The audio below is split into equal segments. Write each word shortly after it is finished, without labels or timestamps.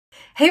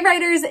Hey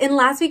writers, in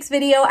last week's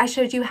video, I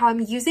showed you how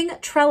I'm using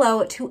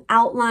Trello to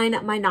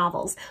outline my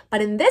novels.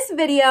 But in this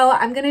video,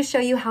 I'm going to show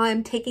you how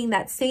I'm taking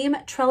that same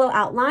Trello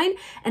outline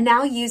and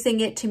now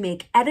using it to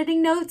make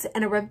editing notes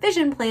and a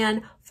revision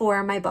plan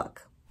for my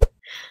book.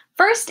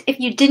 First, if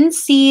you didn't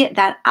see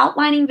that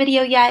outlining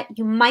video yet,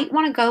 you might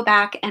want to go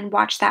back and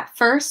watch that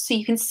first so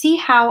you can see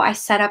how I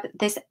set up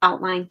this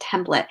outline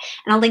template.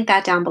 And I'll link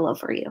that down below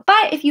for you.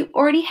 But if you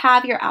already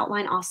have your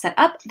outline all set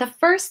up, the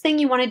first thing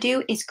you want to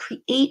do is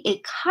create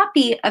a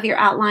copy of your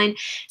outline.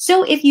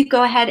 So if you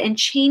go ahead and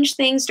change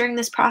things during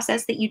this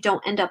process that you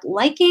don't end up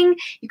liking,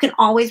 you can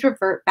always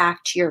revert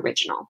back to your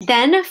original.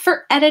 Then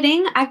for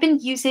editing, I've been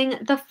using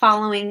the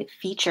following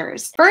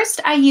features.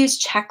 First, I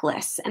use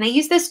checklists, and I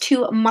use this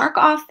to mark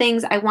off things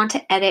I want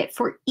to edit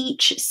for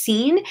each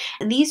scene.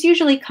 And these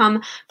usually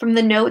come from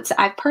the notes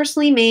I've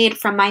personally made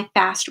from my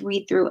fast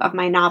read through of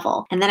my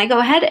novel. And then I go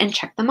ahead and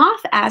check them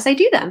off as I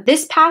do them.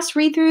 This past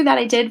read through that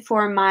I did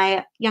for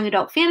my young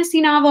adult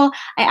fantasy novel,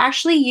 I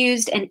actually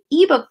used an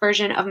ebook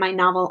version of my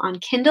novel on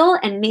Kindle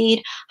and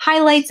made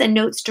highlights and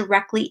notes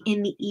directly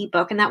in the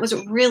ebook. And that was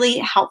really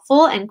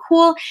helpful and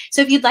cool.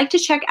 So if you'd like to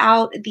check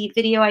out the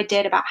video I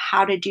did about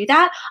how to do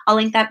that, I'll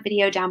link that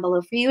video down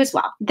below for you as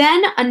well.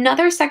 Then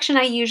another section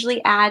I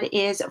usually add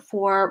is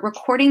for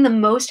recording the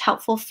most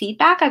helpful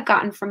feedback I've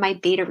gotten from my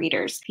beta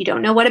readers. If you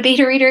don't know what a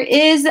beta reader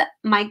is,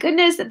 my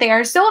goodness, they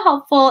are so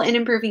helpful in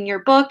improving your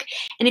book.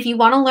 And if you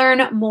want to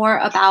learn more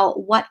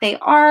about what they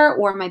are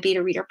or my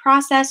beta reader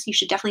process, you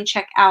should definitely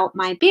check out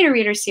my beta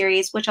reader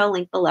series, which I'll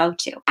link below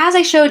too. As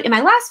I showed in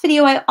my last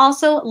video, I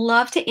also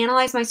love to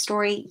analyze my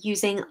story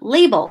using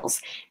labels.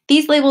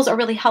 These labels are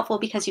really helpful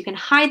because you can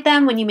hide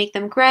them when you make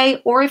them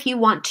gray, or if you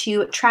want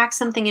to track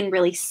something and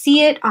really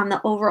see it on the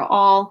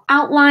overall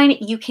outline,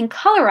 you can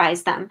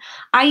colorize them.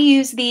 I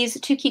use these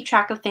to keep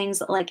track of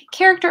things like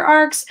character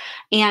arcs,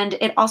 and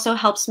it also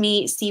helps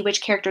me see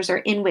which characters are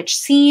in which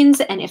scenes,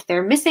 and if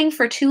they're missing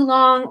for too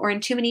long or in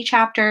too many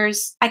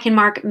chapters, I can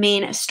mark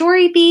main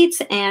story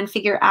beats and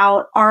figure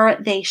out, are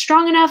they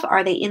strong enough?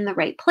 Are they in the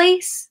right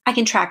place? I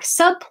can track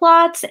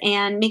subplots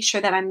and make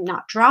sure that I'm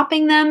not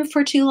dropping them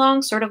for too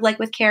long, sort of like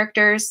with characters,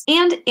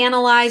 and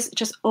analyze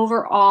just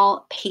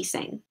overall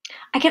pacing.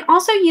 I can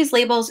also use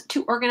labels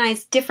to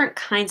organize different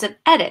kinds of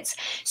edits.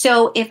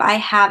 So if I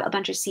have a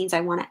bunch of scenes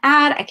I want to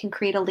add, I can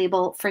create a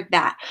label for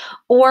that.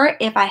 Or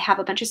if I have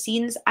a bunch of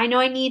scenes I know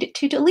I need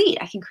to delete,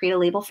 I can create a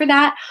label for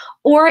that.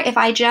 Or if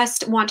I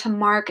just want to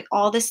mark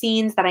all the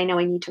scenes that I know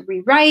I need to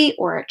rewrite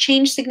or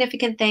change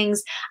significant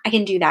things, I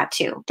can do that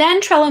too.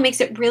 Then Trello makes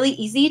it really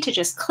easy to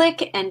just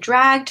click and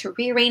drag to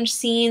rearrange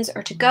scenes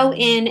or to go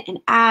in and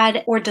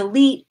add or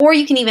delete, or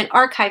you can even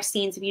archive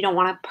scenes if you don't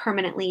want to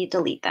permanently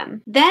delete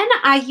them. Then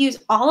I use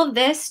all of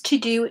this to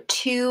do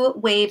two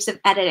waves of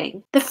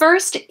editing. The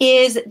first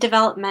is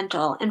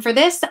developmental, and for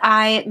this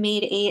I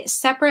made a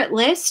separate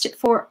list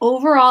for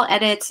overall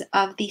edits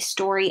of the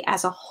story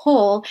as a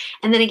whole,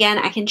 and then again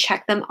I can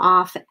check them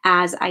off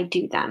as I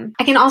do them.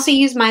 I can also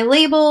use my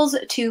labels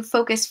to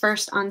focus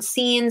first on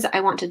scenes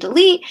I want to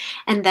delete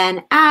and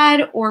then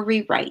add or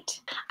rewrite.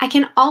 I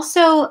can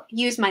also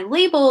use my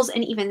labels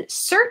and even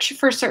search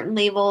for certain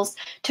labels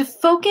to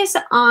focus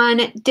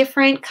on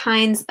different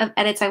kinds of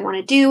edits I want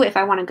to do. If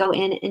I want to go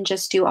in and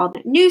just do all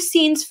the new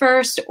scenes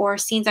first, or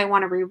scenes I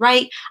want to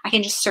rewrite, I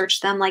can just search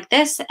them like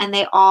this and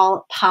they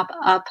all pop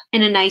up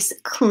in a nice,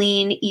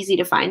 clean, easy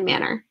to find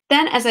manner.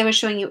 Then, as I was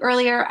showing you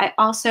earlier, I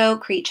also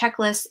create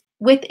checklists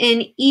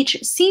within each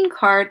scene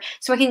card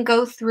so I can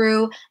go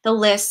through the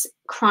lists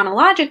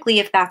chronologically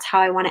if that's how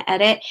I want to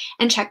edit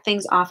and check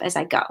things off as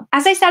I go.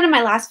 As I said in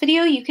my last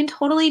video, you can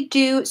totally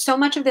do so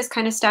much of this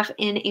kind of stuff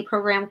in a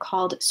program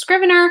called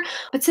Scrivener,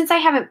 but since I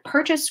haven't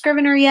purchased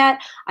Scrivener yet,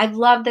 I've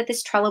loved that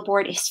this Trello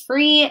board is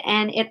free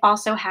and it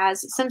also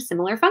has some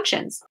similar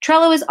functions.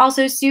 Trello is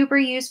also super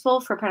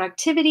useful for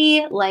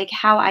productivity, like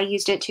how I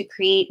used it to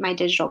create my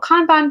digital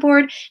Kanban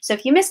board. So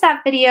if you missed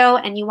that video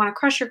and you want to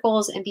crush your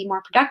goals and be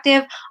more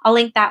productive, I'll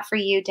link that for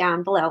you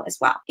down below as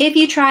well. If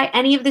you try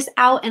any of this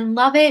out and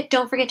love it,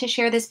 don't forget to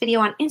share this video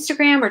on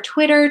Instagram or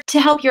Twitter to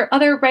help your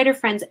other writer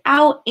friends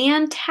out,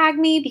 and tag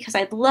me because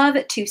I'd love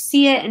to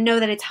see it and know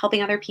that it's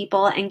helping other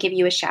people and give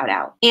you a shout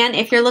out. And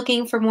if you're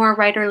looking for more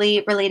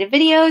writerly related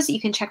videos,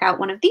 you can check out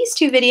one of these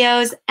two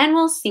videos and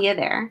we'll see you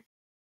there.